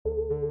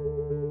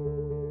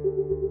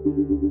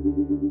Welcome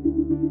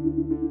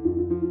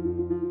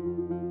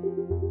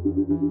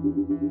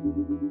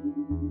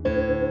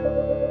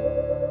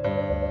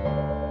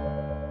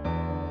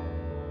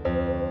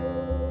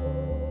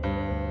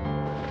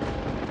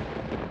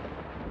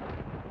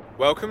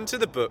to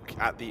the book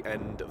at the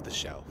end of the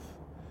shelf.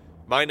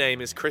 My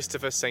name is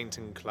Christopher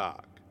Sainton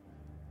Clark.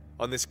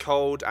 On this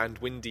cold and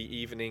windy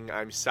evening,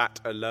 I'm sat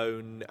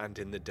alone and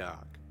in the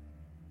dark.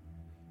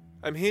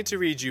 I'm here to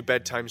read you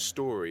bedtime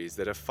stories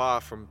that are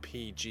far from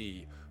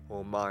PG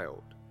or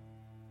mild.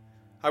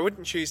 I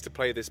wouldn't choose to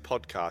play this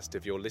podcast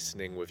if you're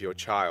listening with your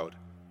child.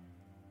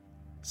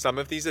 Some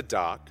of these are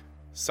dark,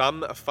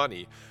 some are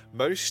funny,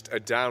 most are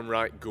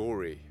downright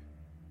gory.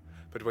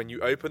 But when you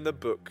open the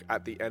book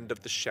at the end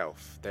of the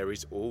shelf, there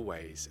is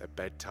always a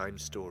bedtime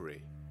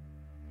story.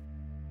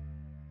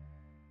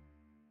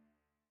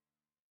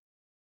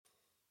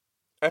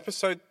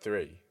 Episode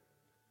 3.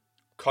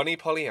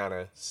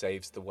 Connie-Pollyanna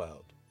Saves the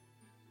World.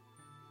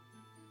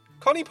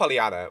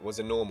 Connie-Pollyanna was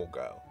a normal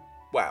girl.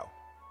 Well,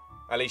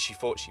 at least she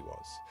thought she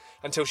was.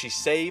 Until she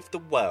saved the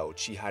world.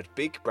 She had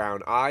big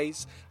brown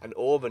eyes and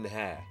auburn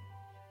hair.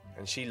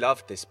 And she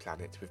loved this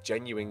planet with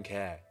genuine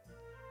care.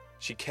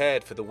 She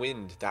cared for the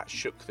wind that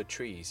shook the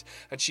trees,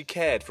 and she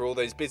cared for all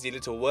those busy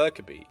little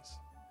worker bees.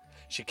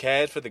 She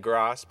cared for the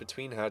grass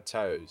between her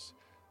toes,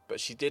 but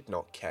she did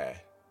not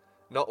care,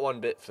 not one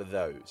bit for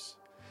those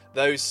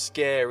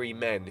scary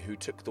men who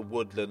took the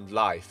woodland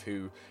life,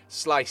 who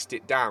sliced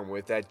it down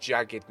with their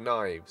jagged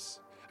knives.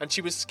 And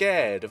she was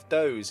scared of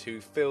those who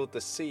filled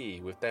the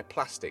sea with their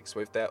plastics,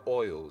 with their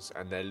oils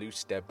and their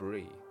loose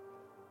debris.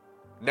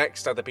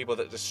 Next are the people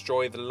that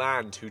destroy the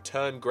land, who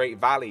turn great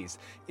valleys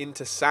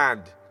into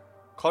sand.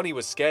 Connie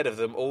was scared of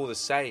them all the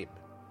same,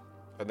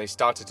 and they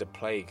started to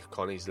plague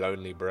Connie's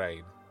lonely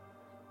brain.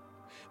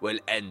 "We'll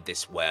end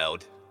this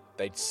world,"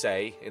 they'd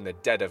say in the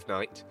dead of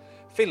night,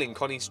 filling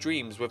Connie's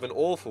dreams with an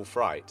awful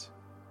fright.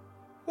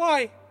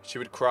 "Why," she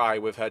would cry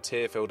with her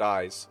tear-filled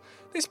eyes,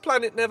 "this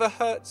planet never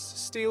hurts,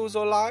 steals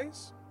or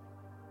lies."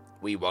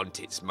 "We want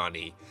its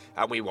money,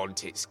 and we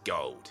want its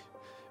gold.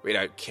 We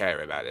don't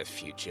care about the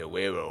future,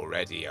 we're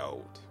already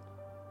old."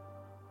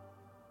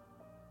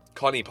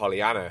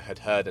 Connie-Pollyanna had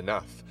heard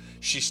enough.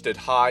 She stood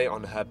high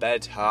on her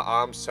bed, her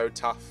arms so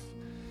tough.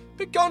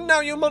 "Begone now,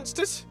 you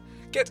monsters!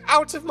 Get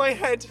out of my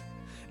head!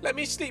 Let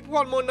me sleep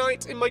one more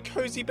night in my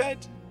cozy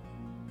bed.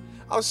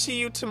 I'll see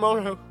you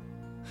tomorrow,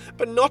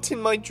 but not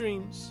in my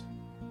dreams.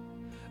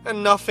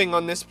 And nothing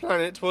on this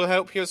planet will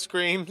help your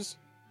screams."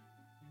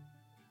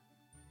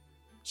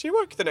 She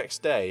woke the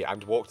next day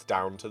and walked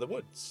down to the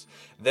woods.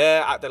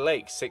 There at the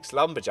lake 6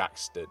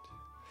 lumberjacks stood.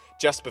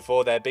 Just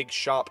before their big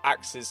sharp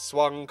axes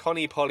swung,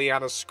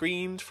 Connie-Pollyanna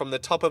screamed from the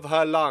top of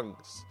her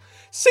lungs,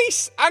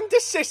 "Cease and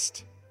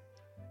desist!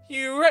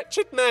 You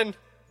wretched men!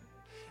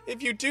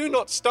 If you do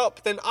not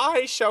stop, then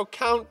I shall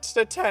count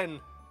to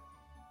 10.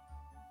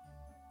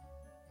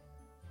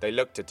 They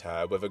looked at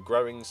her with a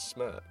growing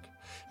smirk,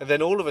 and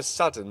then all of a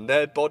sudden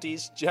their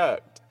bodies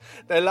jerked.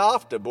 Their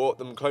laughter brought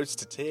them close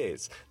to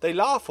tears. They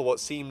laughed for what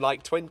seemed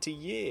like 20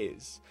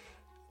 years.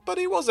 But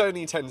it was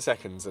only 10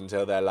 seconds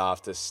until their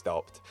laughter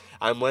stopped,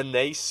 and when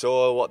they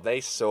saw what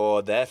they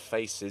saw, their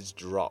faces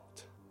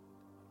dropped.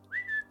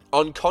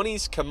 On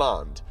Connie's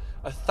command,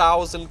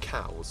 1,000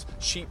 cows,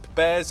 sheep,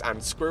 bears,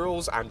 and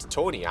squirrels, and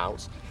tawny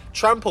owls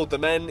trampled the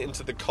men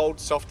into the cold,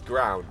 soft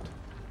ground.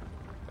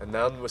 And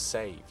none were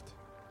saved,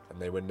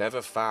 and they were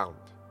never found.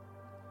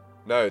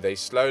 No, they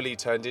slowly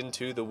turned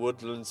into the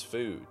woodland's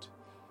food,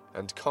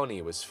 and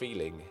Connie was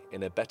feeling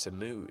in a better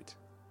mood.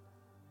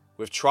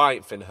 With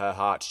triumph in her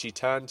heart, she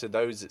turned to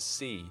those at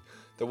sea,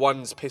 the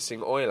ones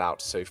pissing oil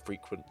out so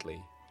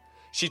frequently.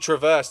 She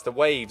traversed the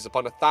waves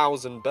upon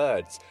 1,000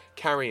 birds,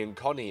 carrying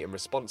Connie in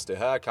response to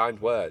her kind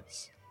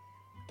words.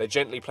 They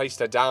gently placed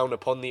her down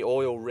upon the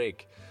oil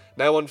rig.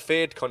 No one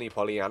feared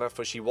Connie-Pollyanna,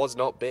 for she was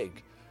not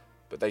big,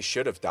 but they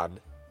should have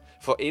done,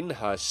 for in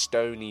her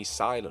stony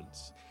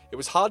silence, it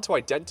was hard to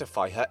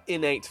identify her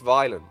innate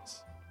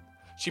violence.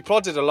 She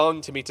plodded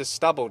along to meet a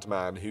stubbled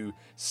man who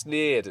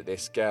sneered at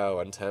this girl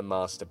and her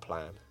master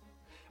plan.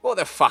 "What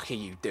the fuck are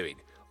you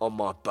doing on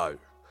my boat?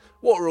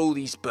 What are all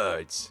these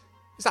birds?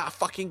 Is that a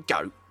fucking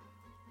goat?"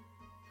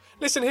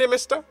 "Listen here,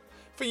 mister.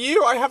 For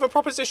you, I have a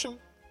proposition.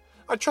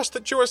 I trust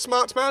that you're a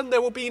smart man.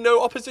 There will be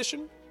no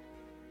opposition.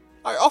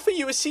 I offer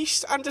you a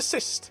cease and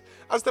desist,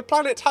 as the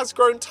planet has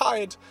grown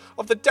tired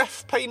of the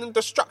death, pain, and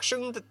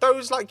destruction that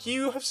those like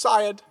you have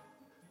sired.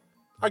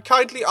 I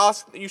kindly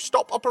ask that you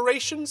stop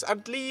operations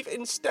and leave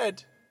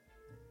instead,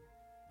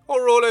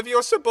 or all of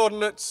your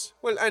subordinates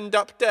will end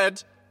up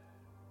dead."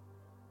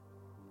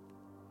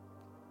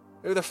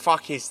 Who the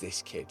fuck is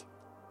this kid?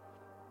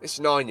 This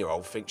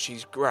 9-year-old thinks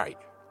she's great.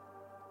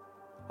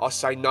 I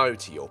say no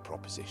to your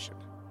proposition.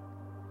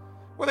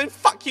 "Well then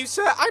fuck you,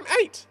 sir, I'm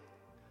 8.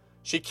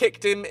 She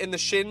kicked him in the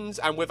shins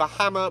and with a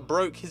hammer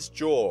broke his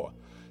jaw.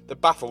 The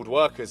baffled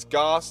workers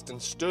gasped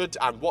and stood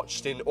and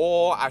watched in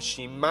awe as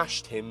she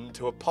mashed him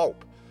to a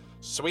pulp,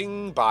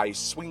 swing by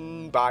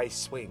swing by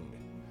swing.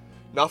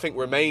 Nothing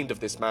remained of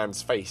this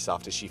man's face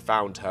after she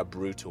found her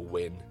brutal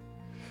win.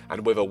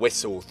 and with a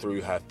whistle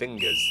through her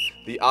fingers,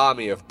 the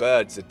army of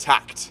birds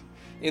attacked.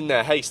 In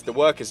their haste, the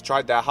workers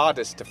tried their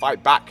hardest to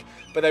fight back,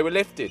 but they were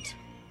lifted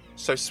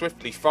so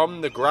swiftly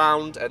from the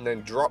ground and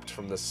then dropped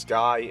from the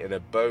sky in a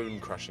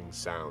bone-crushing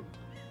sound.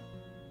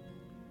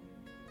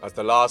 As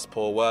the last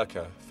poor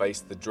worker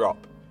faced the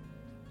drop,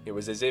 it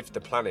was as if the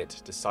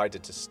planet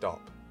decided to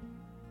stop.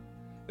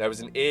 There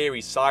was an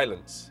eerie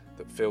silence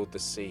that filled the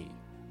sea.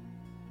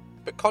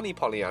 But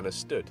Connie-Pollyanna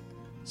stood,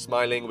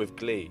 smiling with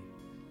glee.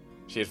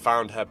 She had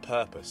found her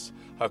purpose,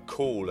 her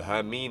call,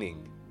 her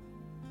meaning.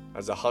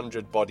 As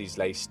 100 bodies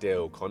lay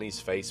still, Connie's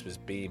face was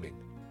beaming.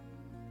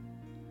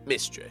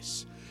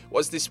 "Mistress,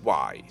 was this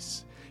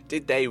wise?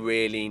 Did they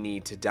really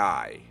need to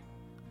die?"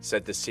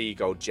 said the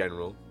seagull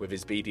general with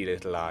his beady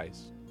little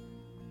eyes.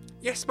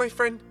 "Yes, my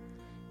friend,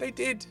 they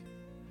did.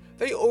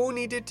 They all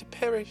needed to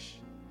perish.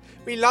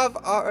 We love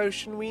our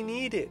ocean, we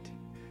need it.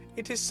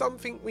 It is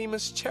something we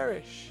must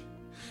cherish.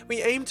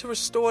 We aim to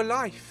restore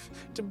life,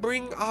 to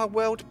bring our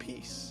world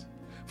peace.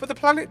 For the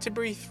planet to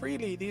breathe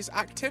freely, these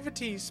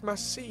activities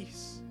must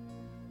cease."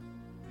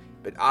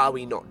 "But are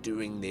we not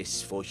doing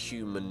this for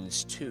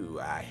humans too?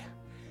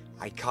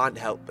 I can't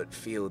help but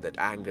feel that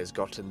anger's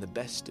gotten the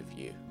best of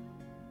you."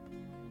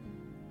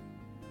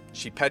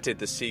 She petted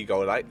the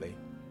seagull lightly,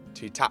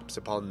 2 taps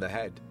upon the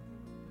head,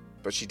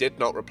 but she did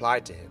not reply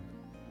to him.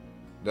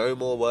 No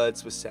more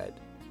words were said.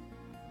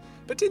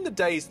 But in the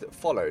days that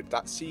followed,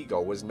 that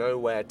seagull was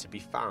nowhere to be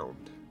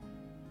found.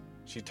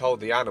 She told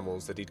the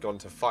animals that he'd gone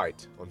to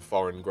fight on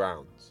foreign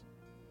grounds.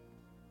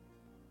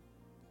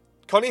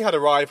 Connie had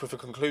arrived with a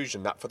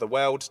conclusion that for the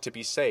world to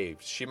be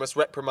saved, she must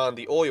reprimand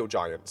the oil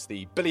giants,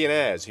 the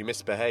billionaires who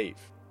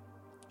misbehave.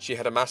 She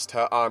had amassed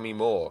her army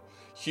more.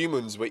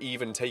 Humans were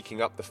even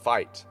taking up the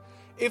fight.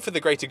 If for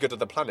the greater good of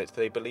the planet,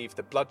 they believed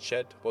that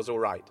bloodshed was all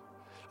right,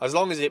 as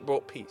long as it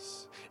brought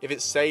peace, if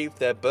it saved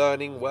their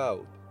burning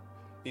world.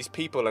 These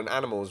people and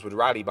animals would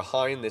rally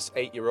behind this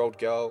 8-year-old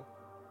girl.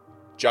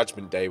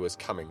 Judgment Day was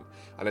coming.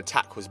 An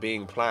attack was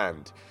being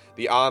planned.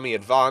 The army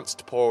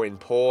advanced, paw in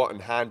paw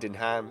and hand in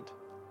hand.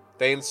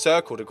 They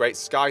encircled a great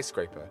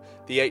skyscraper,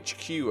 the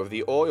HQ of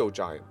the oil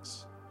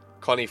giants.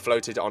 Connie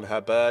floated on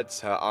her birds,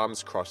 her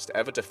arms crossed,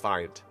 ever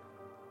defiant.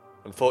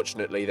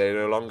 Unfortunately, they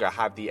no longer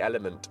had the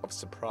element of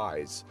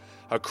surprise.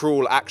 Her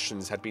cruel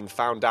actions had been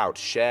found out,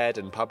 shared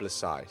and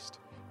publicized.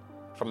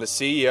 From the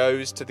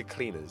CEOs to the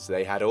cleaners,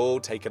 they had all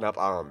taken up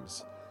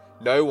arms.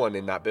 No one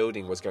in that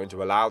building was going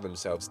to allow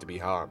themselves to be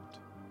harmed.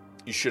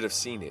 You should have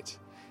seen it.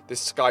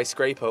 This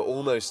skyscraper,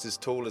 almost as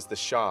tall as the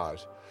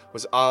Shard,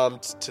 was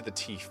armed to the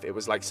teeth. It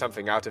was like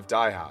something out of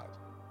Die Hard.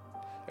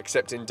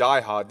 Except in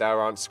Die Hard there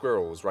aren't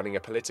squirrels running a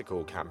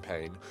political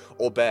campaign,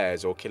 or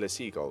bears or killer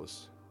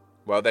seagulls.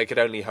 Well, they could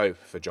only hope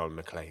for John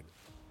McClane.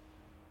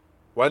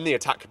 When the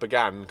attack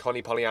began,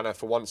 Connie-Pollyanna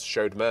for once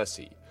showed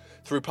mercy.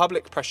 Through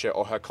public pressure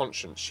or her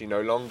conscience, she no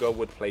longer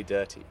would play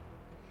dirty.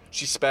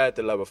 She spared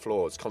the lower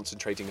floors,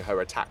 concentrating her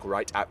attack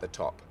right at the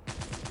top.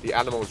 The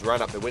animals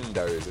ran up the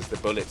windows as the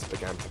bullets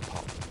began to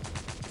pop.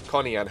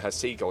 Connie and her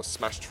seagull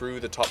smashed through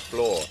the top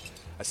floor.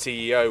 A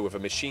CEO with a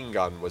machine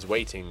gun was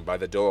waiting by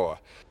the door.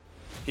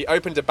 He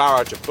opened a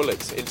barrage of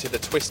bullets into the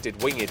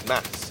twisted winged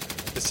mass.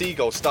 The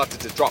seagulls started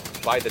to drop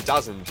by the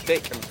dozen,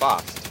 thick and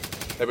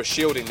fast. They were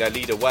shielding their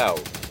leader well.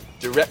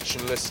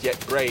 Directionless yet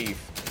brave,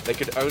 they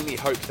could only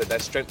hope that their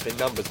strength in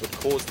numbers would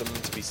cause them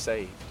to be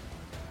saved.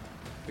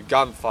 The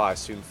gunfire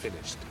soon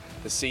finished.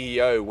 The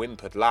CEO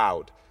whimpered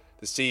loud.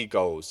 The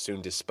seagulls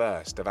soon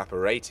dispersed,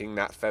 evaporating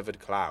that feathered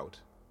cloud.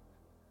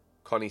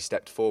 Connie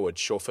stepped forward,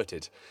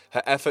 sure-footed.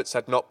 Her efforts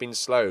had not been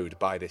slowed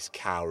by this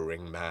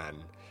cowering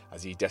man,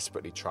 as he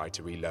desperately tried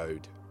to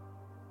reload.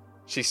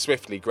 She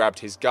swiftly grabbed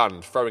his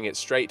gun, throwing it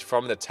straight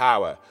from the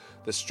tower.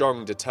 The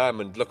strong,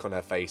 determined look on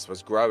her face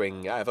was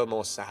growing ever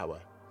more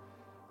sour.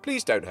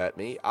 "Please don't hurt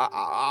me.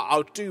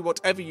 I'll do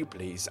whatever you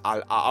please.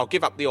 I'll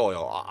give up the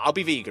oil. I'll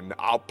be vegan.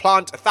 I'll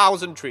plant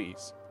 1,000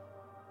 trees.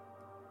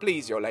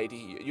 Please, your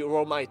lady, you're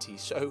almighty.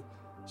 So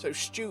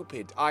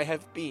stupid I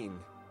have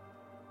been."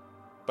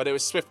 But it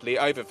was swiftly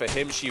over for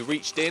him. She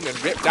reached in and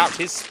ripped out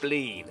his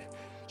spleen.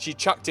 She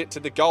chucked it to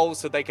the gulls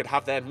so they could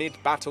have their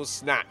mid-battle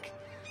snack.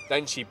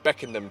 Then she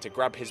beckoned them to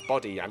grab his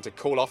body and to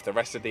call off the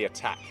rest of the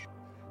attack.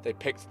 They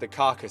picked the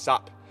carcass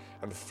up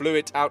and flew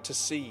it out to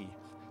sea.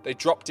 They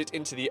dropped it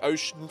into the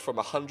ocean from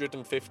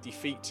 150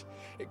 feet.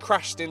 It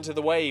crashed into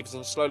the waves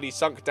and slowly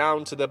sunk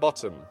down to the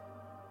bottom.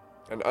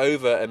 And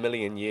over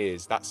 1,000,000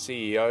 years, that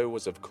CEO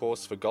was of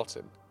course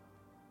forgotten.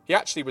 He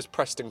actually was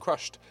pressed and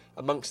crushed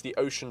amongst the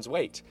ocean's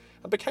weight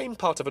and became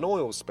part of an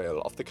oil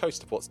spill off the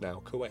coast of what's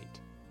now Kuwait.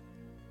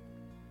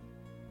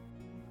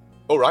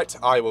 Alright,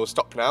 I will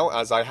stop now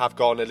as I have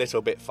gone a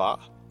little bit far.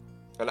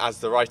 And as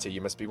the writer,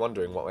 you must be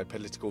wondering what my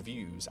political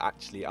views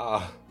actually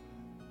are.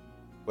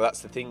 Well,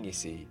 that's the thing, you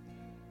see.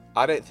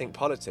 I don't think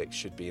politics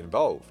should be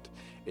involved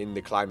in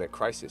the climate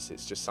crisis.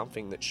 It's just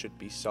something that should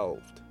be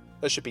solved.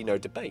 There should be no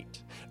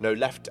debate, no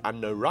left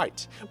and no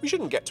right. We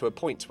shouldn't get to a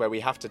point where we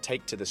have to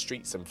take to the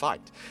streets and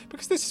fight,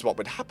 because this is what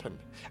would happen.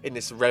 In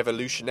this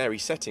revolutionary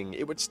setting,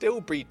 it would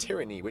still breed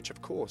tyranny, which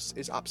of course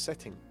is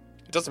upsetting.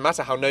 It doesn't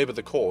matter how noble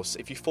the course,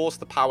 if you force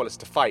the powerless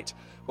to fight,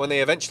 when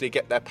they eventually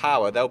get their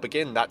power, they'll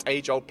begin that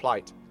age-old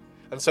plight.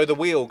 And so the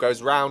wheel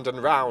goes round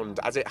and round,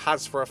 as it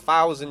has for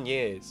 1,000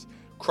 years,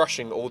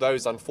 crushing all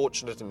those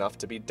unfortunate enough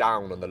to be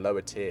down on the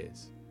lower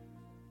tiers.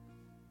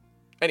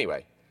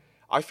 Anyway,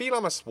 I feel I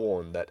must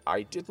warn that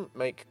I didn't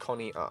make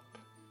Connie up.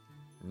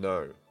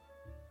 No.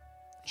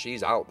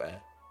 She's out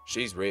there.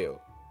 She's real.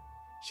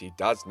 She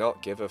does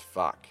not give a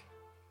fuck.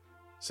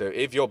 So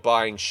if you're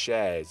buying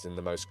shares in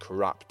the most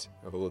corrupt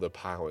of all the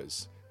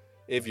powers,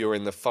 if you're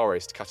in the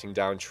forest cutting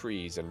down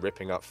trees and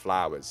ripping up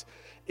flowers,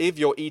 if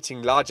you're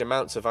eating large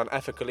amounts of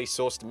unethically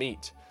sourced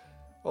meat,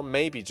 or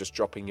maybe just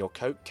dropping your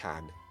Coke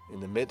can in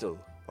the middle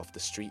of the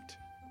street,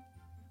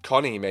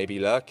 Connie may be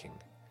lurking,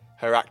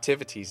 her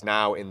activities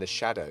now in the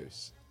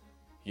shadows.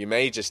 You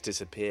may just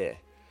disappear,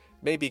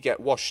 maybe get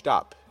washed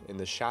up in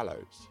the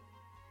shallows.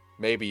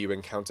 Maybe you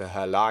encounter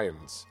her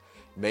lions,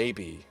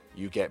 maybe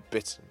you get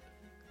bitten.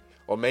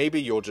 Or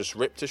maybe you're just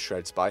ripped to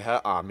shreds by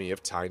her army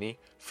of tiny,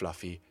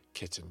 fluffy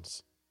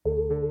kittens.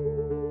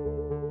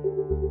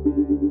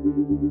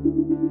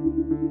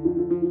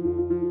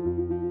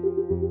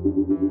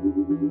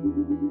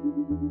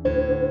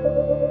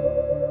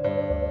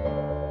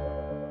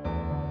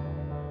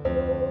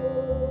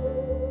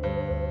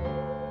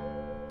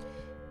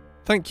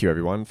 Thank you,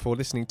 everyone, for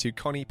listening to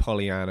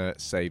Connie-Pollyanna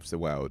Saves the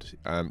World.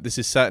 This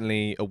is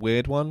certainly a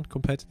weird one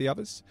compared to the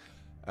others.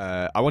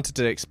 I wanted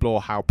to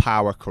explore how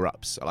power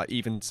corrupts, like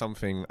even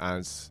something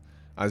as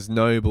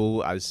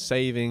noble as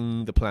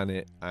saving the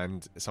planet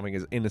and something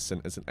as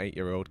innocent as an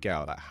 8-year-old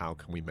girl. Like, how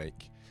can we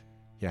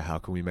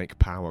make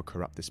power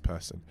corrupt this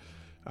person?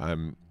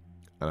 And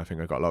I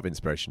think I got a lot of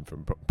inspiration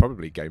from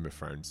probably Game of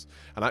Thrones.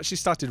 And I actually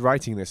started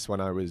writing this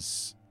when I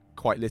was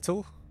quite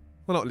little.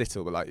 Well, not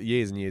little, but like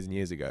years and years and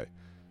years ago.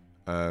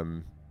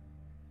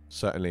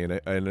 Certainly in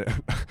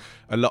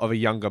a lot of a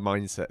younger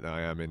mindset than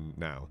I am in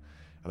now.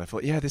 And I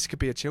thought, yeah, this could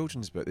be a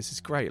children's book. This is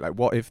great. Like,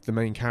 what if the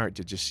main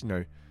character just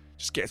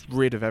gets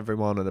rid of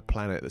everyone on the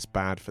planet that's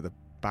bad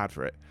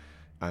for it?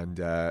 And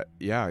I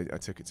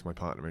took it to my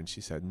partner, and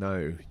she said,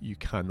 no, you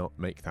cannot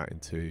make that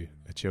into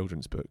a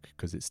children's book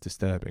because it's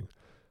disturbing.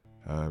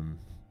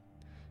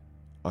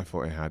 I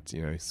thought it had,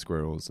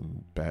 squirrels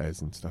and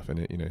bears and stuff in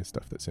it,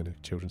 stuff that's in a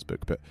children's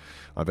book, but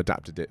I've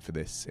adapted it for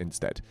this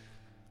instead.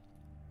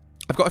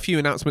 I've got a few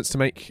announcements to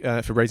make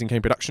for Raising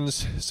Cane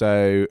Productions.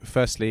 So,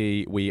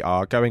 firstly, we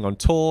are going on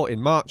tour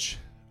in March.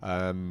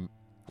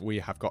 We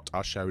have got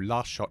our show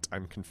Last Shot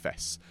and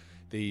Confess.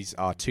 These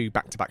are 2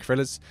 back-to-back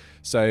thrillers.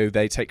 So,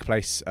 they take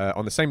place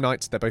on the same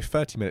night. They're both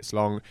 30 minutes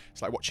long.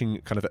 It's like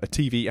watching kind of a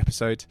TV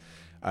episode,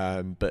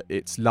 but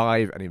it's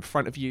live and in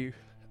front of you.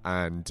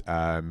 And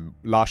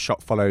Last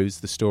Shot follows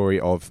the story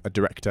of a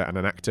director and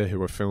an actor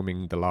who are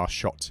filming the last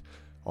shot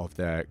of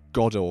their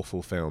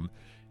god-awful film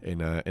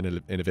in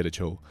a village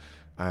hall,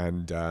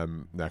 and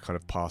their kind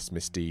of past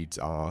misdeeds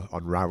are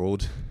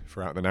unravelled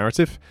throughout the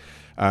narrative.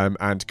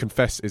 And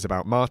Confess is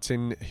about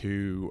Martin,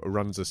 who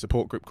runs a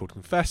support group called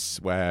Confess,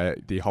 where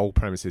the whole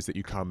premise is that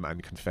you come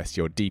and confess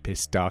your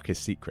deepest,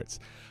 darkest secrets.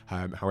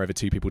 However,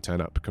 2 people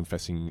turn up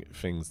confessing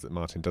things that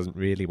Martin doesn't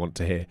really want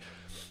to hear.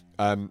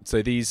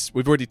 So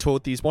we've already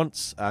toured these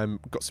once,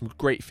 got some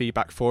great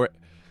feedback for it.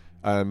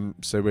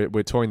 So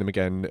we're touring them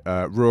again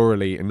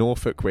rurally in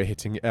Norfolk. We're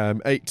hitting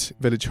 8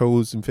 village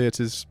halls and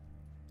theatres.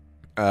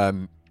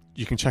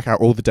 You can check out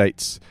all the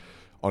dates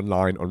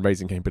online on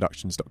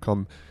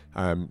raisingcaneproductions.com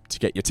to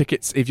get your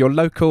tickets. If you're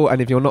local,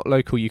 and if you're not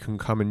local, you can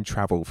come and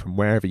travel from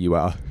wherever you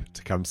are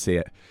to come see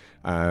it.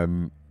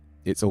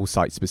 It's all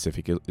site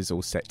specific. It's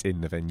all set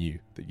in the venue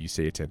that you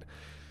see it in.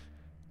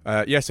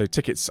 So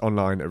tickets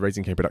online at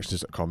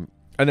raisingcaneproductions.com.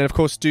 And then, of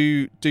course,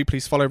 do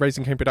please follow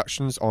Raising Cane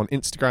Productions on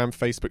Instagram,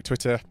 Facebook,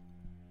 Twitter.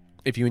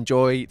 If you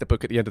enjoy the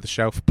book at the end of the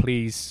shelf,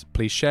 please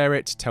share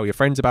it. Tell your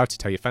friends about it.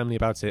 Tell your family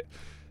about it.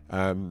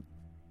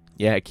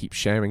 Keep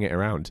sharing it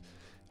around.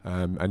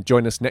 And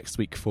join us next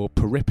week for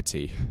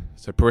Peripety.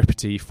 So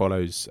Peripety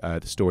follows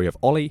the story of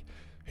Ollie,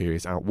 who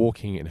is out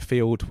walking in a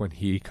field when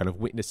he kind of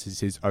witnesses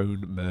his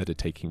own murder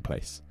taking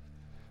place.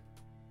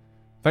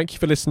 Thank you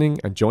for listening,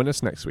 and join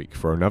us next week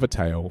for another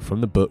tale from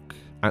the book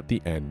at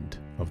the end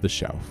of the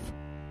shelf.